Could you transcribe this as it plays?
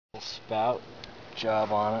spout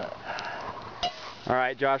job on it.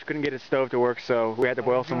 Alright, Josh couldn't get his stove to work, so we had to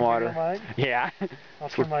boil some water. Yeah. I'll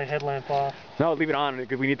turn my headlamp off. No, leave it on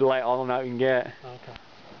because we need to light all of them out we can get. Okay.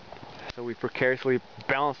 So we precariously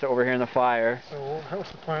balanced it over here in the fire. So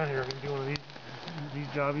what's the plan here? Are we doing one of these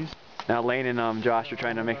jobbies? Now Lane and Josh are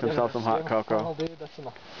trying to make themselves some hot cocoa. Funnel, dude, that's in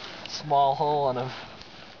a small hole in a...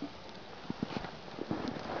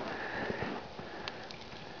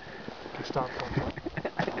 Stop.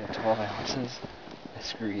 12 ounces. I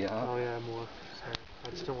screw you up. Oh yeah, more. Sorry.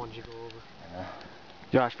 I still wanted you to go over. Yeah.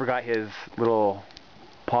 Josh forgot his little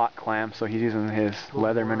pot clamp, so he's using his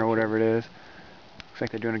Leatherman or whatever it is. Looks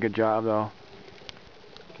like they're doing a good job though.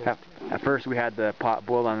 Okay. At first we had the pot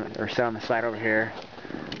boiled on, or set on the side over here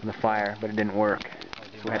in the fire, but it didn't work.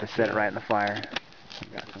 So we had to set it right in the fire.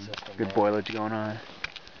 We got some good boilage going on.